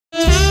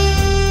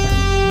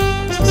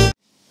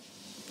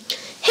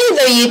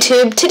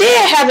YouTube. Today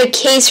I have a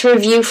case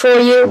review for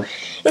you.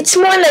 It's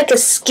more like a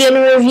skin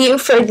review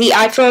for the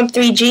iPhone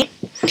 3G.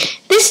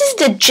 This is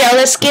the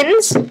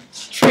GelaSkins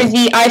for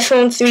the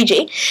iPhone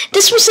 3G.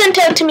 This was sent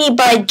out to me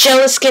by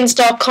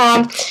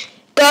GelaSkins.com.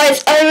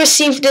 Guys, I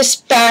received this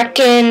back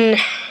in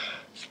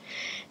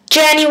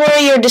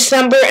January or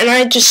December and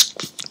I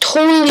just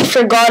totally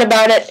forgot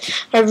about it.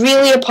 I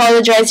really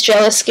apologize,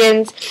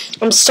 GelaSkins.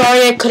 I'm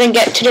sorry I couldn't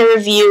get to the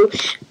review,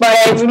 but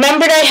I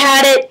remembered I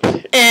had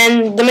it,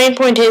 and the main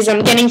point is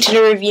I'm getting to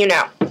the review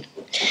now.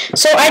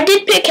 So I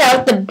did pick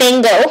out the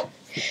Bingo.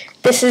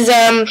 This is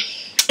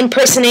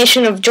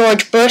impersonation of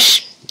George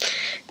Bush.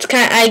 It's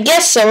I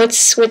guess so.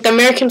 It's with the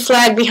American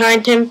flag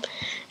behind him,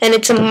 and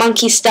it's a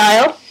monkey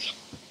style.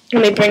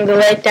 Let me bring the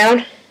light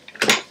down.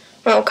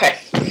 Okay.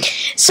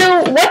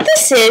 So what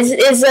this is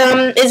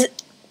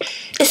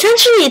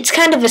essentially it's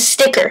kind of a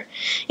sticker,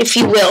 if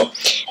you will,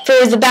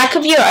 for the back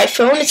of your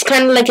iPhone. It's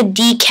kind of like a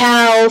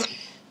decal,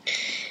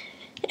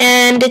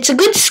 and it's a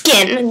good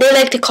skin. They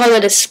like to call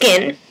it a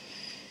skin,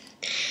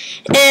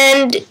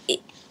 and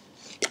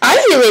I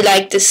really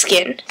like this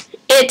skin.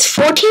 It's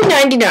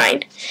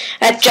 $14.99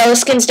 at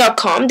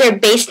GelaSkins.com. They're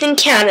based in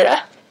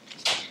Canada,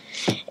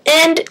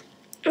 and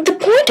the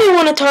point I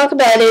want to talk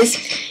about is,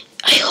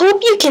 I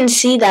hope you can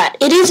see that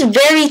it is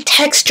very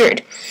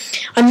textured.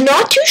 I'm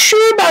not too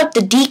sure about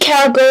the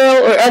Decal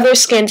Girl or other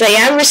skins. I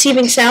am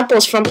receiving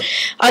samples from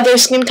other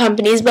skin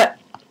companies, but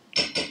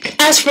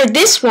as for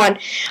this one,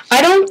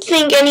 I don't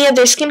think any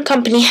other skin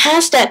company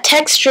has that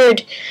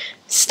textured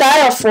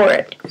style for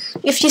it.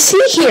 If you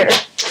see here,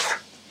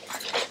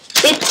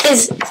 it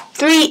is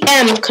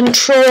 3M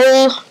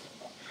Control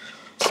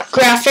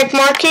graphic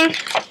marking.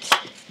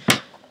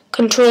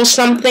 Control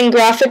something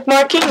graphic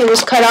marking. It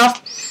was cut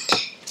off.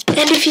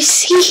 And if you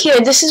see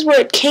here, this is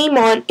where it came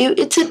on.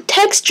 It's a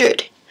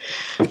textured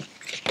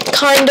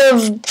kind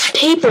of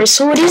paper,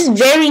 so it is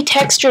very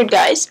textured,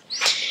 guys.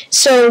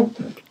 So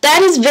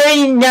that is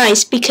very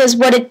nice, because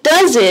what it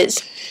does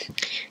is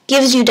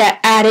gives you that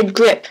added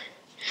grip,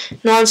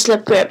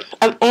 non-slip grip.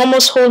 I'm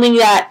almost holding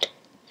that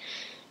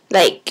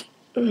like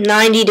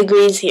 90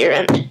 degrees here,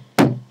 and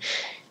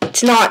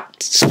it's not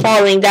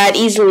falling that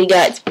easily,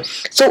 guys.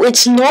 So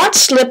it's not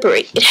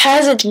slippery. It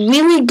has a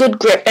really good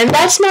grip, and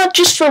that's not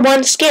just for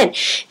one skin.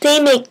 They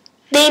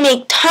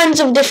make tons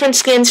of different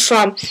skins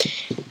from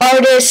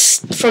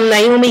artists, from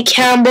Naomi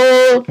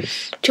Campbell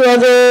to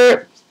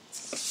other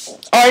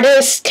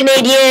artists,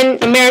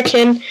 Canadian,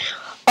 American.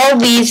 All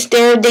these,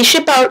 they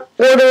ship out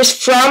orders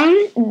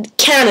from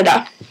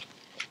Canada,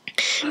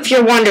 if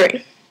you're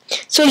wondering.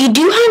 So you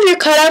do have your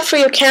cutout for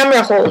your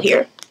camera hole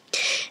here.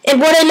 And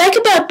what I like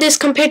about this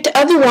compared to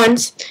other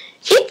ones,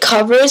 it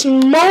covers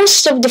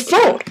most of the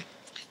phone.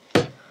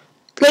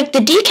 Like the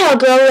Decal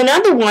Girl and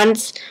other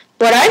ones,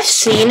 what I've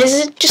seen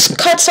is it just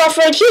cuts off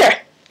right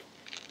here.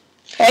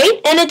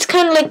 Right? And it's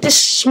kind of like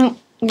this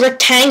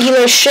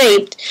rectangular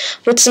shape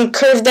with some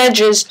curved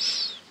edges.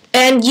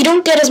 And you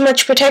don't get as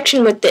much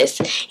protection with this.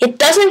 It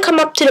doesn't come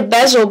up to the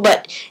bezel,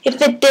 but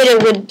if it did,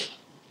 it would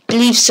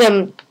leave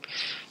some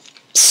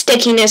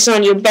stickiness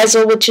on your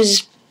bezel, which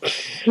is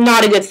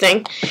not a good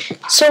thing.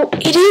 So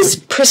it is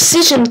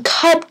precision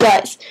cut,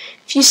 guys.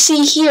 If you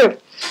see here,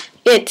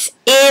 it's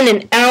in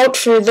and out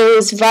for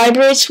those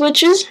vibrate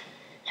switches,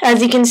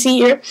 as you can see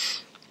here.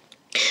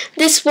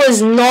 This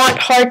was not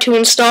hard to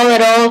install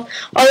at all.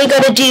 All you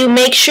gotta do,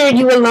 make sure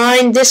you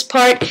align this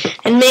part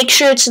and make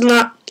sure it's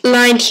not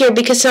lined here,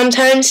 because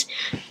sometimes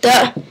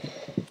the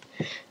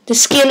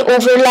skin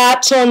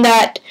overlaps on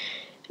that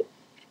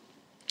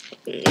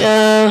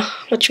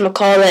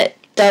whatchamacallit,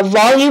 the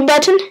volume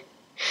button.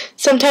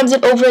 Sometimes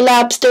it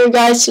overlaps there,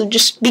 guys, so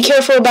just be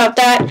careful about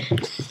that.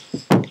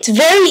 It's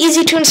very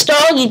easy to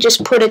install. You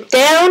just put it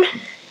down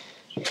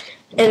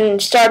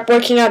and start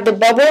working out the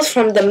bubbles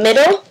from the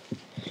middle.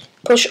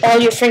 Push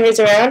all your fingers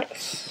around.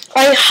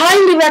 I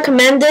highly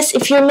recommend this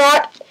if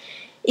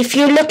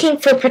you're looking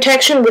for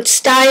protection with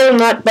style,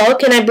 not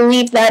bulk, and I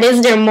believe that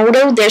is their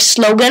motto, their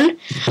slogan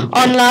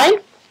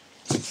online.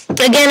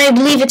 Again, I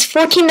believe it's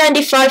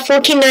 $14.95,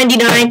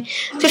 $14.99,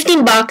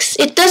 $15.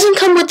 It doesn't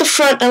come with the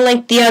front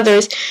unlike the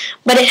others,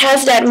 but it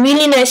has that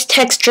really nice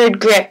textured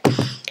grip,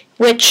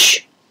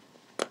 which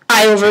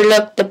I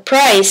overlooked the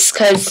price,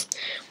 because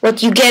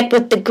what you get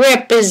with the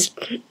grip is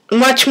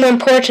much more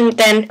important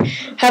than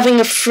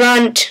having a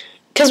front.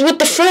 Because with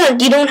the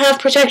front, you don't have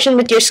protection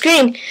with your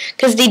screen,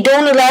 because they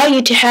don't allow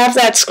you to have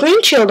that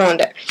screen shield on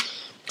there.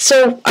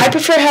 So I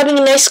prefer having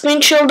a nice screen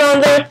shield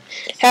on there,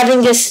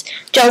 having this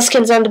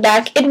GelaSkins on the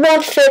back. It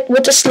won't fit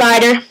with the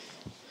slider.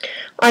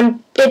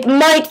 It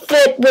might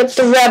fit with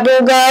the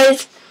Rebel,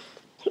 guys.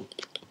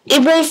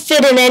 It won't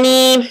fit in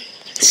any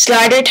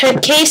slider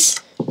type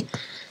case.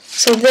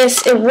 So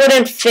this, it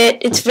wouldn't fit.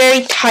 It's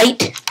very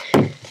tight.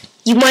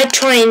 You might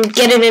try and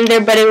get it in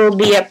there, but it will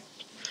be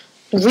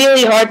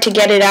really hard to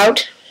get it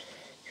out.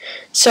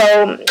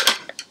 So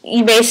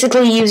you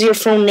basically use your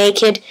phone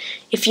naked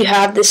if you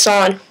have this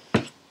on.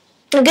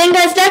 Again,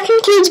 guys, that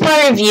concludes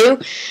my review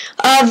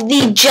of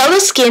the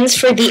GelaSkins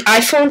for the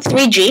iPhone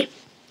 3G.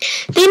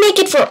 They make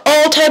it for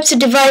all types of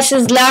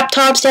devices,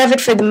 laptops. They have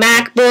it for the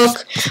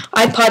MacBook,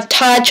 iPod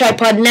Touch,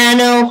 iPod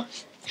Nano,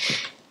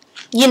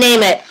 you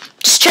name it.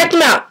 Just check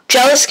them out.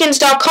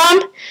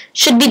 GelaSkins.com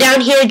should be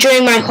down here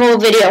during my whole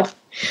video.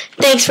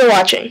 Thanks for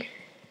watching.